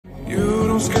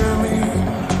scare me,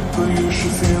 but you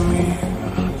should feel me.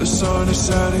 The sun is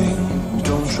setting,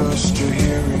 don't trust your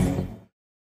hearing.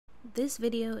 This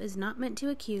video is not meant to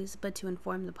accuse, but to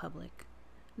inform the public.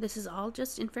 This is all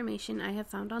just information I have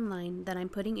found online that I'm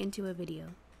putting into a video.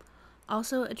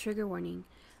 Also, a trigger warning.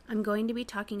 I'm going to be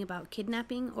talking about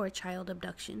kidnapping or child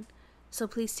abduction, so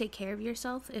please take care of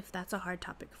yourself if that's a hard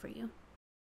topic for you.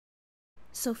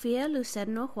 Sofia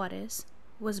Lucerno Juarez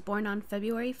was born on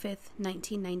February 5th,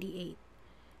 1998.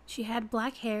 She had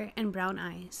black hair and brown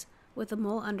eyes, with a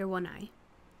mole under one eye.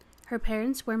 Her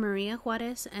parents were Maria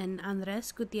Juarez and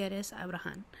Andres Gutierrez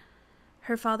Abrahan.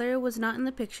 Her father was not in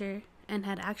the picture and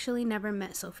had actually never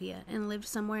met Sofia and lived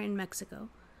somewhere in Mexico.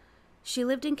 She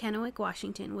lived in Kennewick,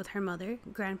 Washington with her mother,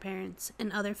 grandparents,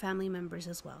 and other family members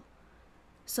as well.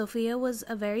 Sofia was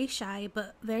a very shy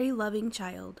but very loving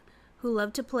child who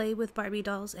loved to play with Barbie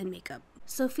dolls and makeup.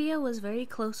 Sofia was very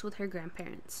close with her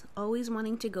grandparents, always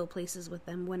wanting to go places with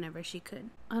them whenever she could.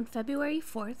 On February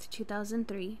 4th,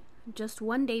 2003, just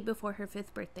one day before her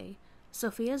 5th birthday,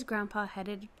 Sofia's grandpa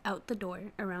headed out the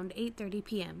door around 8:30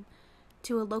 p.m.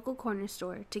 to a local corner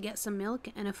store to get some milk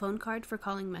and a phone card for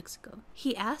calling Mexico.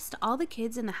 He asked all the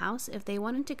kids in the house if they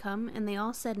wanted to come, and they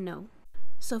all said no.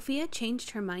 Sofia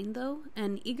changed her mind though,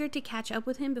 and eager to catch up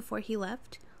with him before he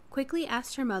left, quickly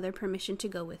asked her mother permission to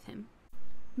go with him.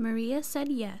 Maria said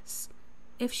yes,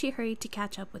 if she hurried to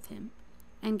catch up with him,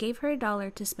 and gave her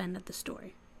 $1 to spend at the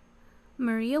store.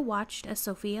 Maria watched as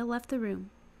Sofia left the room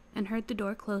and heard the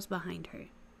door close behind her.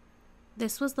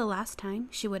 This was the last time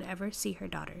she would ever see her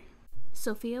daughter.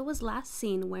 Sofia was last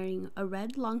seen wearing a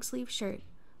red long-sleeve shirt,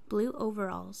 blue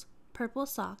overalls, purple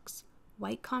socks,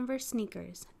 white Converse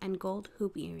sneakers, and gold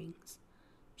hoop earrings.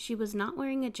 She was not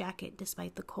wearing a jacket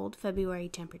despite the cold February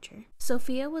temperature.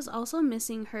 Sofia was also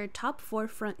missing her top 4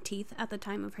 front teeth at the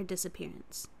time of her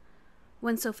disappearance.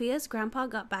 When Sofia's grandpa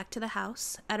got back to the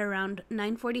house at around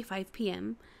 9:45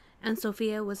 p.m. and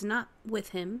Sofia was not with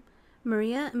him,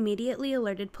 Maria immediately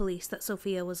alerted police that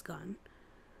Sofia was gone.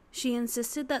 She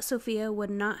insisted that Sofia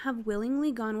would not have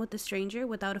willingly gone with the stranger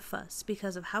without a fuss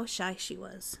because of how shy she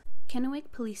was.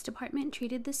 Kennewick Police Department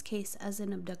treated this case as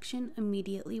an abduction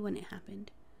immediately when it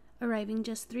happened, arriving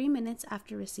just 3 minutes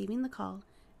after receiving the call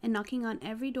and knocking on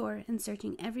every door and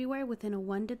searching everywhere within a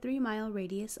 1 to 3 mile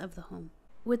radius of the home.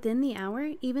 Within the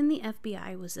hour, even the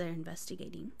FBI was there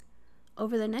investigating.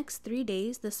 Over the next 3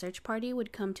 days, the search party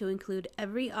would come to include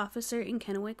every officer in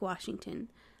Kennewick, Washington,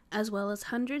 as well as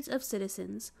hundreds of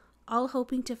citizens, all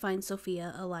hoping to find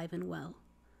Sofia alive and well.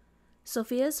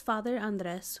 Sofia's father,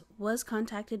 Andres, was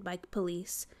contacted by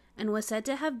police and was said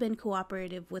to have been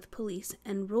cooperative with police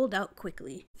and ruled out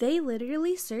quickly. They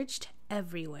literally searched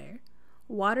everywhere: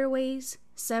 waterways,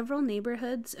 several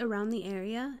neighborhoods around the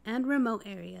area, and remote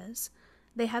areas.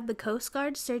 They had the Coast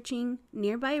Guard searching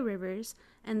nearby rivers,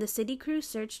 and the city crew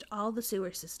searched all the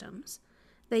sewer systems.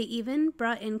 They even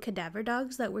brought in cadaver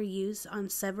dogs that were used on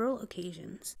several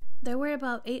occasions. There were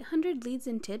about 800 leads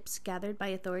and tips gathered by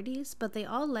authorities, but they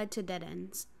all led to dead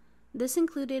ends. This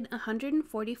included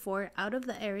 144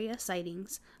 out-of-the-area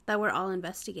sightings that were all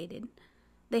investigated.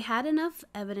 They had enough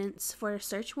evidence for a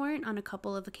search warrant on a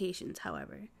couple of occasions,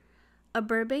 however. A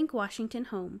Burbank, Washington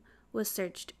home was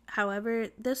searched. However,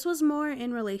 this was more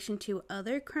in relation to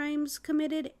other crimes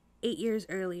committed 8 years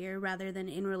earlier rather than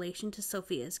in relation to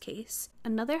Sofia's case.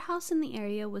 Another house in the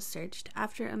area was searched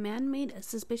after a man made a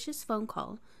suspicious phone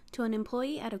call to an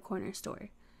employee at a corner store.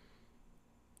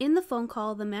 In the phone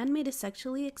call, the man made a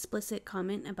sexually explicit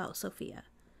comment about Sofia.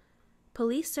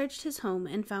 Police searched his home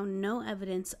and found no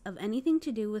evidence of anything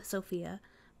to do with Sofia,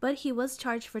 but he was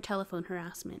charged for telephone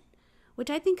harassment, which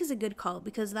I think is a good call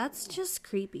because that's just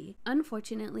creepy.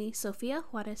 Unfortunately, Sofia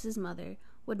Juarez's mother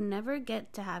would never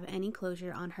get to have any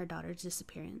closure on her daughter's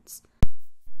disappearance.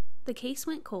 The case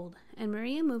went cold, and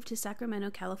Maria moved to Sacramento,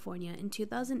 California in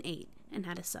 2008 and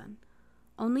had a son.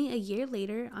 Only a year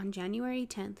later, on January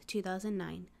 10th,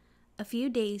 2009, a few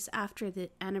days after the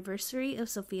anniversary of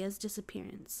Sofia's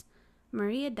disappearance,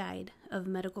 Maria died of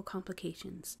medical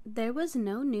complications. There was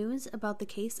no news about the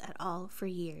case at all for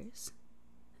years.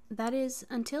 That is,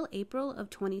 until April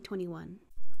of 2021.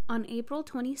 On April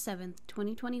 27th,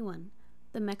 2021,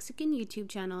 the Mexican YouTube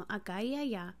channel Acá y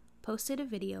Allá posted a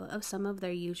video of some of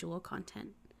their usual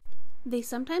content. They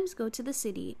sometimes go to the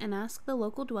city and ask the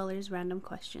local dwellers random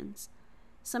questions.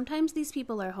 Sometimes these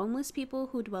people are homeless people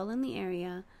who dwell in the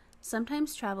area,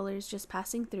 sometimes travelers just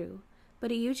passing through,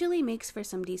 but it usually makes for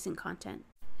some decent content.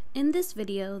 In this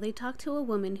video, they talk to a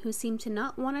woman who seemed to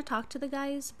not want to talk to the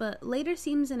guys, but later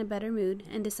seems in a better mood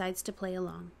and decides to play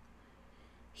along.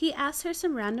 He asks her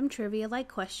some random trivia-like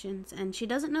questions, and she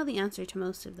doesn't know the answer to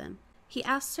most of them. He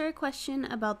asks her a question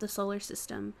about the solar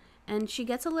system, and she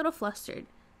gets a little flustered,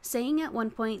 saying at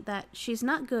one point that she's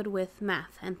not good with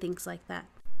math and things like that.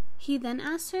 He then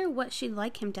asks her what she'd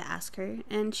like him to ask her,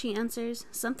 and she answers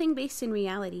something based in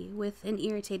reality with an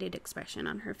irritated expression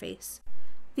on her face.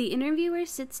 The interviewer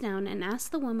sits down and asks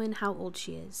the woman how old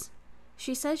she is.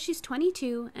 She says she's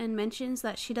 22 and mentions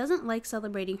that she doesn't like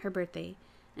celebrating her birthday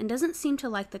and doesn't seem to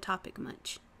like the topic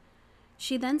much.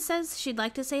 She then says she'd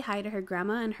like to say hi to her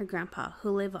grandma and her grandpa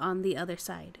who live on the other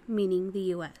side, meaning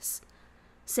the US,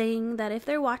 saying that if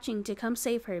they're watching to come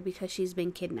save her because she's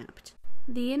been kidnapped.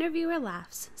 The interviewer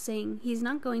laughs, saying he's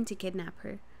not going to kidnap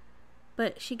her,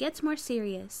 but she gets more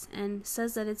serious and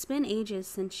says that it's been ages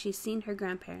since she's seen her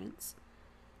grandparents.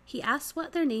 He asks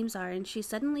what their names are and she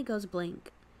suddenly goes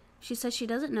blank. She says she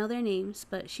doesn't know their names,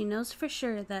 but she knows for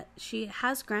sure that she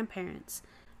has grandparents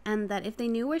and that if they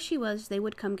knew where she was, they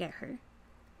would come get her.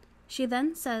 She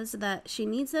then says that she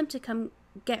needs them to come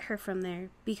get her from there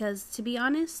because, to be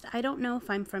honest, I don't know if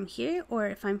I'm from here or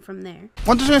if I'm from there.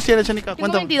 ¿Cuántos años tienes, Chanica?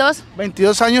 Tengo 22.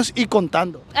 22 años y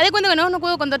contando. Haz de cuenta que no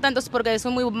puedo contar tantos porque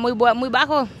son muy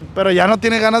bajos. Pero ya no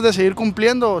tienes ganas de seguir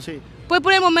cumpliendo, ¿o sí? Pues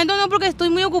por el momento no, porque estoy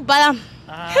muy ocupada.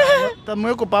 Ah, no, estás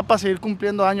muy ocupada para seguir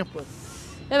cumpliendo años, pues.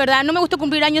 De verdad, no me gusta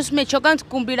cumplir años, me chocan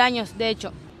cumplir años, de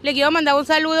hecho. Le quiero mandar un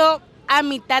saludo a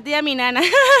mi tata y a mi nana.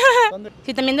 ¿Dónde?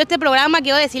 Si están viendo este programa,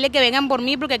 quiero decirle que vengan por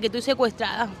mí porque aquí estoy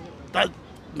secuestrada.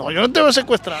 No, yo no te veo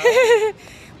secuestrada.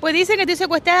 Pues dicen que estoy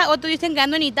secuestrada, otros dicen que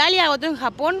ando en Italia, otros en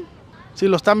Japón. Si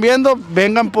lo están viendo,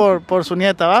 vengan por su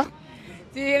nieta, ¿va?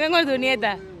 Sí, vengan con su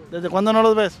nieta. ¿Desde cuándo no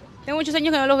los ves? Tengo muchos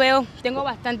años que no los veo, tengo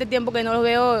bastante tiempo que no los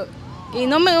veo y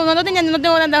no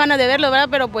tengo tantas ganas de verlos, ¿verdad?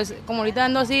 Pero pues como ahorita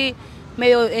ando así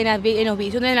medio en los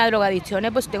vicios, en las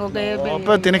drogadicciones, pues tengo que... No,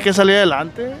 pero tienes que salir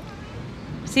adelante.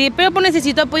 Sí, pero pues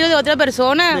necesito apoyo de otra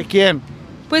persona. ¿De quién?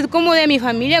 Pues como de mi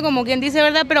familia, como quien dice,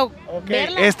 ¿verdad? Pero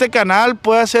Okay. Este canal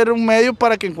puede ser un medio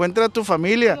para que encuentres a tu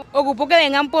familia. Ocupo que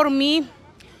vengan por mí,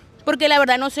 porque la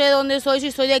verdad no sé de dónde soy, si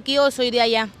soy de aquí o soy de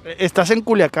allá. Estás en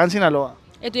Culiacán, Sinaloa.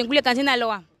 Estoy en Culiacán,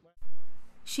 Sinaloa.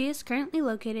 She is currently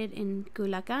located in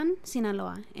Culiacán,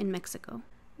 Sinaloa, in Mexico.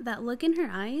 That look in her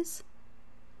eyes,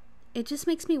 it just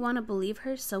makes me want to believe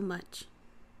her so much.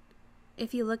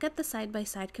 If you look at the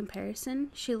side-by-side comparison,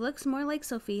 she looks more like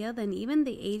Sofia than even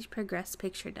the age-progressed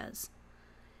picture does.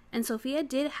 And Sofia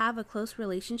did have a close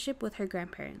relationship with her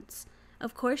grandparents.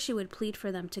 Of course she would plead for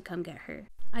them to come get her.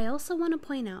 I also want to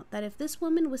point out that if this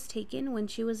woman was taken when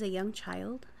she was a young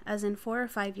child, as in 4 or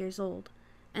 5 years old,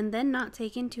 and then not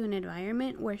taken to an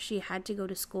environment where she had to go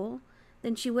to school,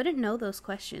 then she wouldn't know those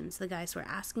questions the guys were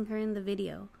asking her in the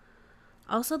video.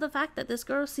 Also, the fact that this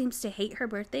girl seems to hate her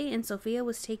birthday and Sofia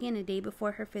was taken a day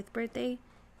before her 5th birthday,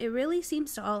 it really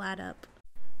seems to all add up.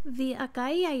 The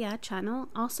Acá y Allá channel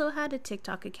also had a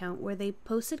TikTok account where they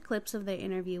posted clips of their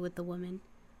interview with the woman.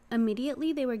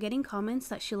 Immediately, they were getting comments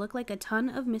that she looked like a ton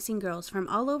of missing girls from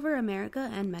all over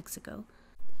America and Mexico.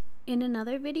 In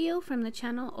another video from the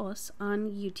channel Os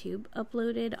on YouTube,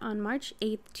 uploaded on March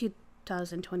 8,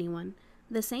 2021,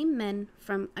 the same men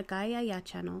from Acá y Allá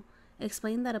channel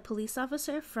explained that a police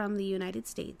officer from the United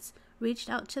States reached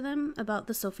out to them about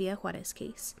the Sofia Juarez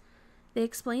case. They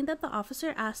explained that the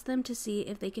officer asked them to see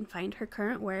if they can find her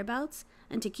current whereabouts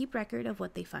and to keep record of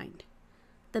what they find.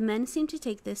 The men seem to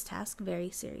take this task very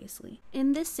seriously.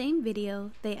 In this same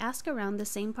video, they ask around the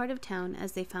same part of town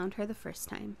as they found her the first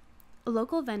time. A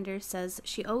local vendor says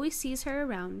she always sees her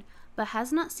around, but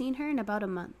has not seen her in about a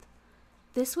month.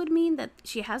 This would mean that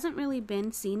she hasn't really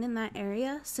been seen in that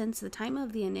area since the time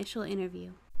of the initial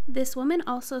interview. This woman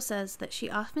also says that she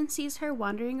often sees her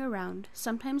wandering around,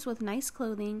 sometimes with nice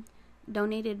clothing,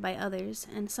 donated by others,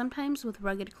 and sometimes with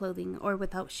rugged clothing or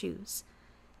without shoes.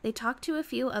 They talked to a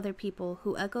few other people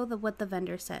who echo what the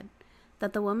vendor said,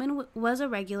 that the woman was a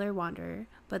regular wanderer,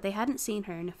 but they hadn't seen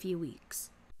her in a few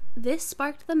weeks. This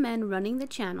sparked the men running the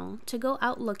channel to go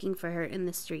out looking for her in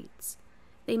the streets.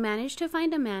 They managed to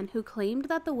find a man who claimed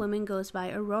that the woman goes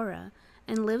by Aurora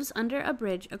and lives under a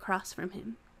bridge across from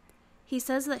him. He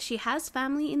says that she has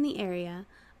family in the area,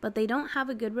 but they don't have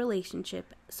a good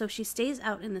relationship, so she stays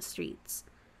out in the streets.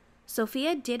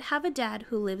 Sofia did have a dad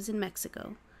who lives in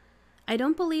Mexico. I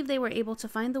don't believe they were able to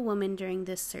find the woman during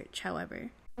this search,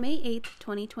 however. May 8,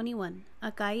 2021,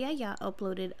 Acá y Allá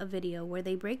uploaded a video where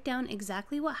they break down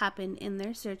exactly what happened in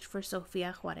their search for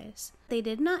Sofia Juarez. They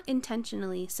did not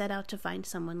intentionally set out to find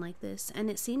someone like this, and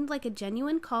it seemed like a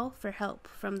genuine call for help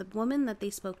from the woman that they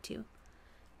spoke to.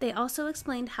 They also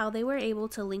explained how they were able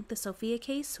to link the Sofia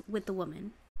case with the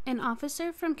woman. An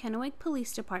officer from Kennewick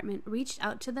Police Department reached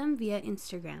out to them via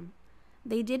Instagram.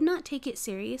 They did not take it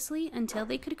seriously until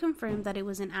they could confirm that it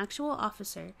was an actual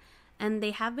officer and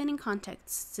they have been in contact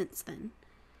since then.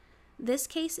 This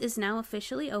case is now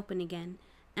officially open again,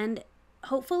 and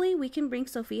hopefully we can bring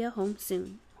Sofia home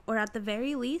soon, or at the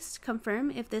very least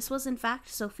confirm if this was in fact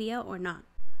Sofia or not.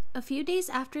 A few days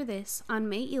after this, on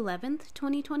May 11th,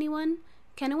 2021,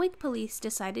 Kennewick police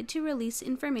decided to release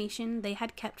information they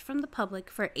had kept from the public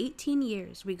for 18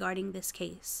 years regarding this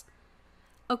case.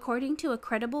 According to a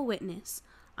credible witness,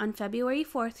 on February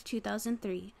 4th,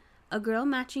 2003, a girl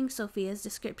matching Sofia's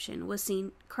description was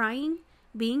seen crying,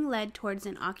 being led towards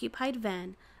an occupied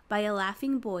van by a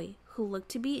laughing boy who looked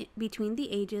to be between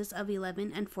the ages of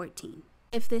 11 and 14.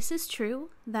 If this is true,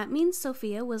 that means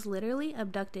Sofia was literally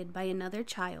abducted by another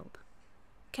child.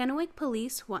 Kennewick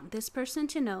police want this person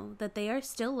to know that they are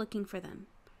still looking for them.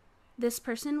 This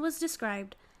person was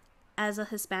described as a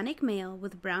Hispanic male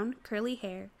with brown curly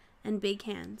hair and big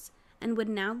hands, and would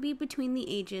now be between the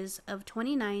ages of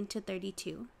 29 to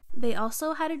 32. They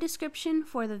also had a description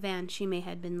for the van she may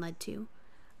have been led to.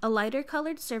 A lighter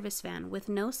colored service van with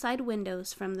no side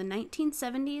windows from the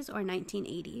 1970s or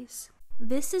 1980s.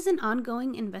 This is an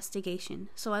ongoing investigation,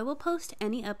 so I will post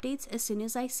any updates as soon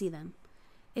as I see them.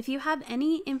 If you have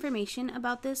any information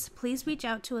about this, please reach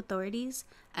out to authorities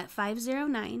at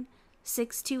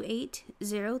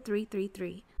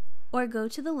 509-628-0333 or go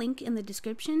to the link in the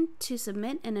description to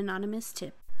submit an anonymous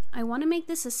tip. I want to make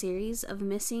this a series of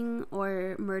missing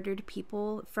or murdered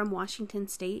people from Washington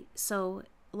State, so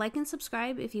like and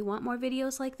subscribe if you want more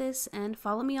videos like this, and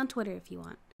follow me on Twitter if you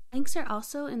want. Links are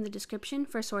also in the description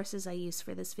for sources I use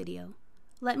for this video.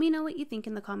 Let me know what you think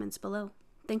in the comments below.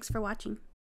 Thanks for watching.